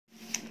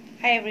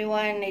Hi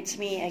everyone, it's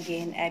me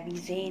again,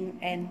 Zain,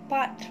 and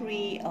part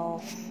 3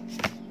 of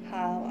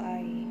how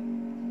I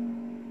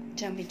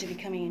jumped into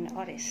becoming an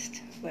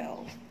artist.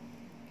 Well,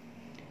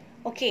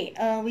 okay,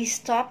 we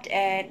stopped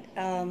at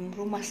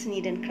Rumah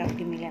Seni dan Kraf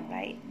Gemilang,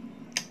 right?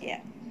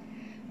 Yeah.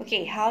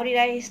 Okay, how did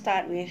I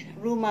start with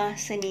Rumah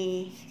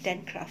Seni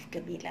dan Kraf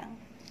Gemilang?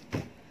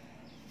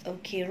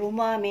 Okay,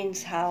 Rumah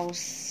means house,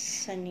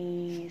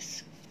 Seni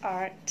is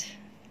art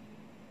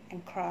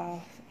and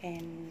craft,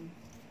 and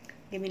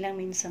Gemilang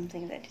means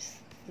something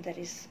that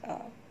is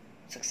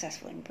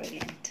successful and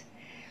brilliant.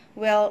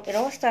 Well, it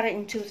all started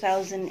in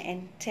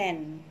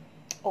 2010.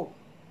 Oh,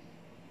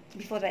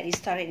 before that, it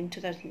started in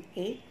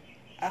 2008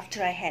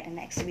 after I had an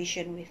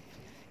exhibition with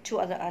two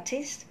other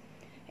artists.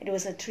 It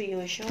was a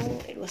trio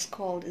show. It was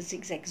called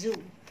Zigzag Zoo,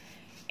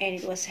 and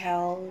it was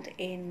held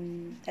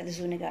at the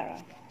Zoo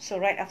Negara. So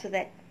right after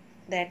that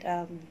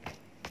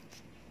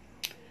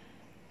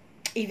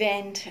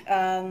event,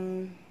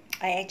 I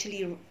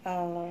actually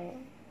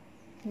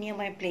near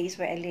my place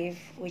where I live,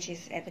 which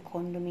is at the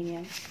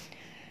condominium,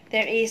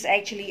 there is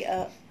actually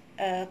a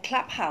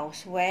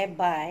clubhouse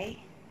whereby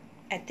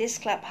at this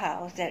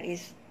clubhouse there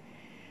is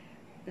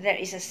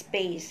a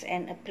space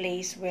and a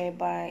place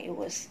whereby it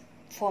was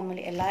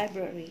formerly a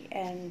library,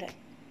 and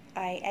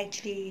I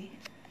actually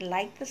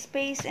liked the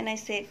space, and I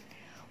said,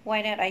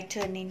 why not I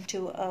turn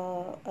into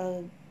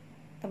a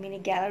mini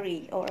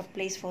gallery or a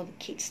place for the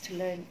kids to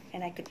learn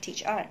and I could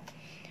teach art.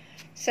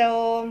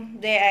 So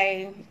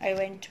there I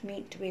went to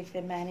meet with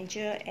the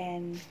manager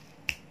and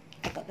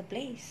I got the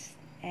place.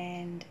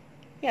 And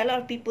yeah, a lot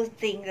of people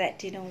think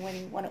that, when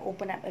you want to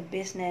open up a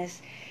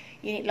business,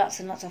 you need lots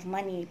and lots of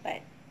money,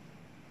 but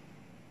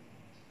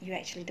you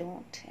actually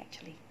don't,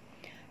 actually.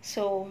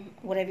 So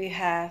whatever you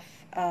have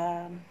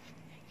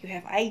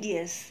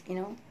ideas,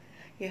 you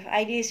have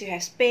ideas, you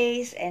have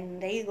space,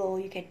 and there you go,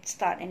 you can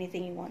start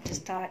anything you want to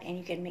start and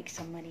you can make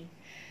some money.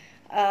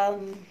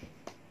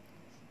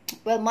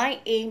 Well, my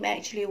aim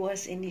actually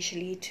was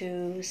initially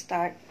to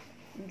start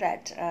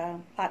that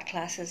art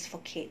classes for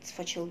kids,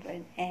 for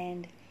children,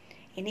 and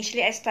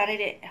initially I started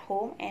at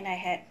home and I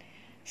had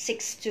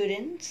 6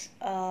 students.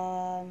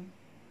 Then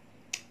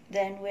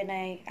when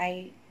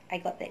I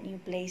got that new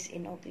place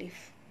in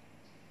Oakleaf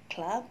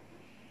Club,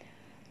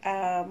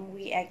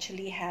 we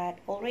actually had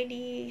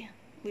we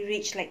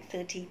reached like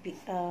 30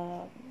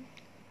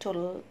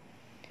 total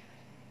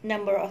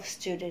number of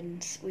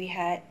students. We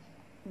had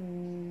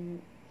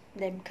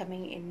them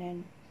coming in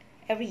and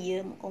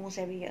almost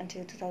every year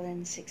until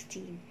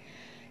 2016.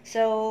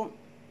 So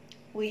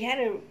we had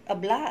a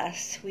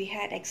blast. We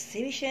had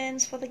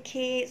exhibitions for the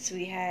kids.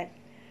 We had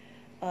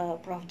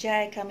Prof.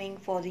 Jai coming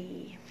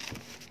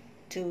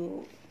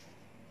to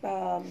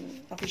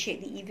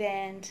officiate the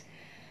event.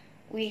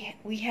 We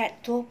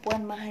had Top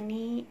 1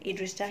 Mahani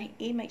Idris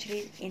Daim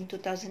actually in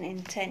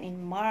 2010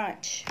 in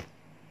March.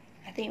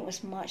 I think it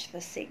was March the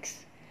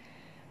 6th,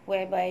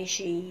 whereby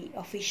she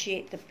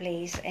officiated the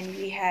place, and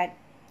we had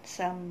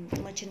some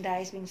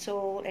merchandise being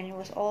sold, and it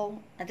was all,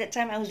 at that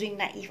time I was doing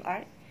naive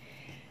art,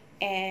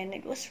 and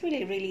it was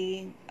really,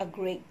 really a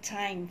great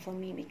time for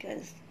me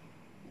because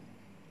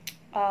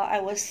I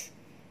was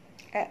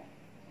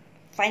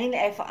finally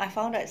I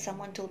found out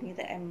someone told me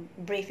that I'm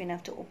brave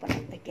enough to open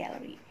up a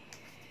gallery.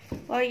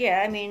 Well,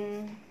 yeah, I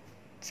mean,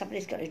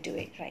 somebody's got to do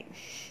it, right?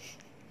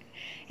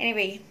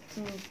 Anyway,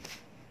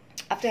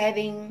 after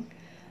having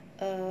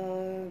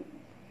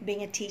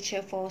being a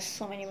teacher for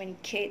so many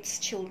kids,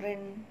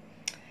 children,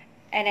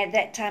 and at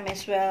that time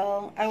as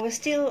well, I was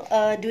still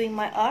doing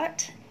my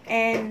art,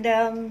 and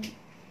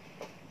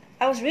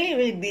I was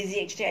really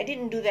busy actually. I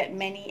didn't do that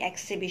many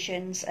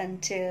exhibitions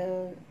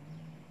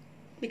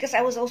because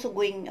I was also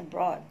going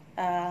abroad.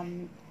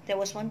 There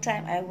was one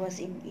time I was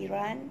in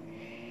Iran,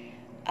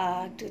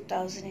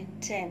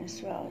 2010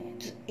 as well,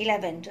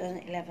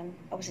 2011.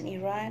 I was in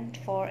Iran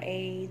for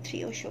a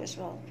trio show as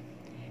well,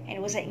 and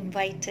it was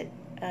invited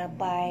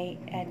by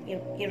an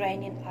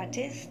Iranian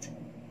artist.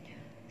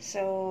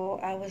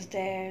 So I was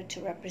there to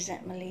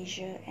represent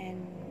Malaysia,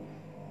 and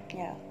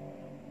yeah,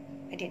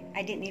 I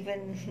didn't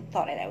even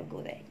thought that I would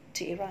go there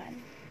to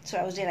Iran. So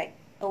I was there like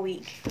a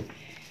week.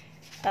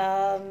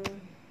 That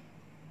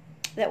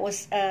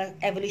was a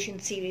evolution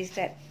series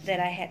that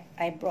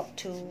I brought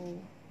to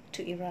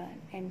Iran,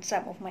 and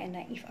some of my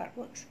naive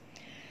artworks.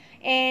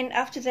 And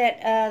after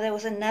that, there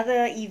was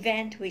another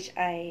event which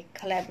I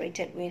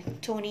collaborated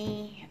with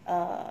Tony,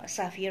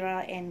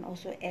 Safira, and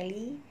also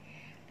Ellie.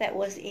 That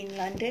was in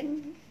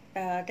London.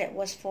 That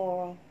was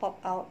for pop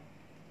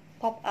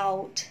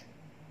out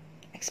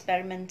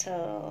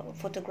experimental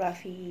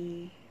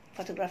photography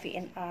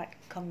and art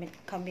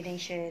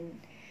combination.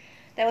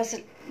 That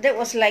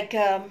was like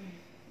a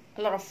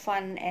lot of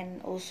fun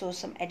and also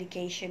some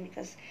education,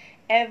 because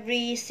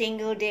every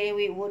single day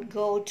we would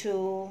go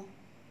to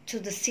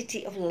the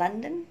city of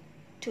London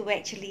to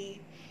actually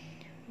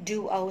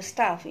do our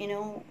stuff.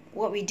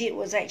 What we did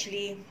was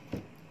actually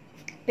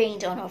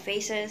paint on our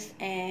faces,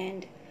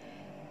 and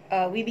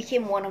we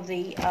became one of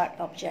the art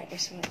objects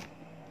as well,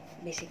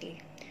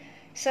 basically.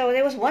 So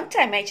there was one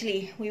time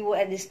actually we were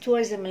at this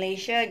tours in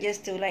Malaysia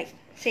just to like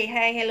say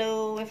hi,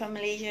 hello, we're from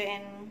Malaysia,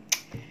 and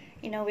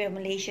we're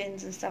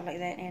Malaysians and stuff like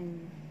that.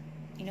 And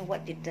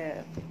what did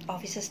the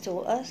officers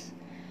told us?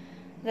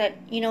 That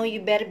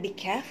you better be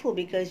careful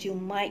because you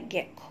might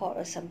get caught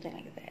or something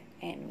like that.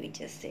 And we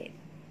just said,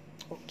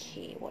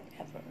 okay,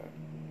 whatever,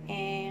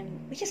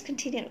 and we just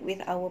continued with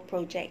our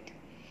project.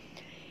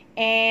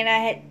 And I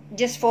had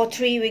just for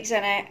 3 weeks,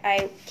 and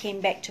I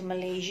came back to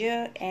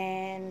Malaysia.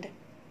 And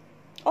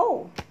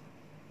oh,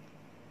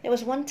 there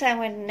was one time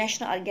when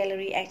National Art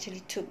Gallery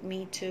actually took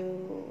me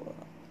to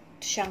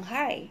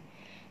Shanghai,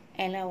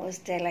 and I was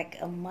there like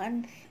a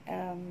month.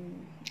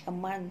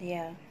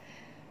 Yeah.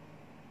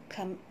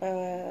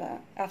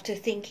 After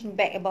thinking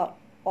back about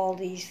all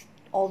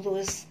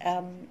those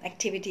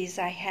activities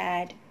I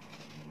had,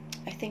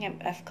 I think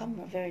I've come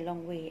a very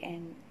long way,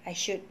 and I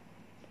should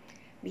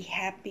be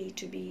happy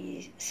to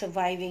be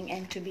surviving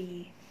and to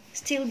be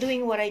still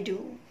doing what I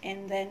do,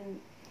 and then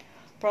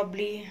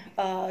probably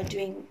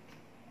doing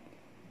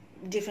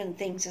different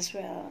things as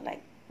well,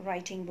 like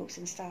writing books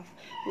and stuff,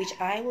 which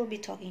I will be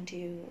talking to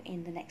you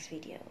in the next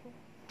video.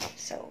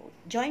 So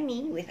join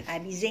me with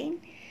Zain,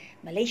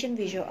 Malaysian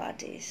visual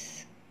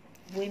artist,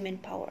 women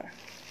power.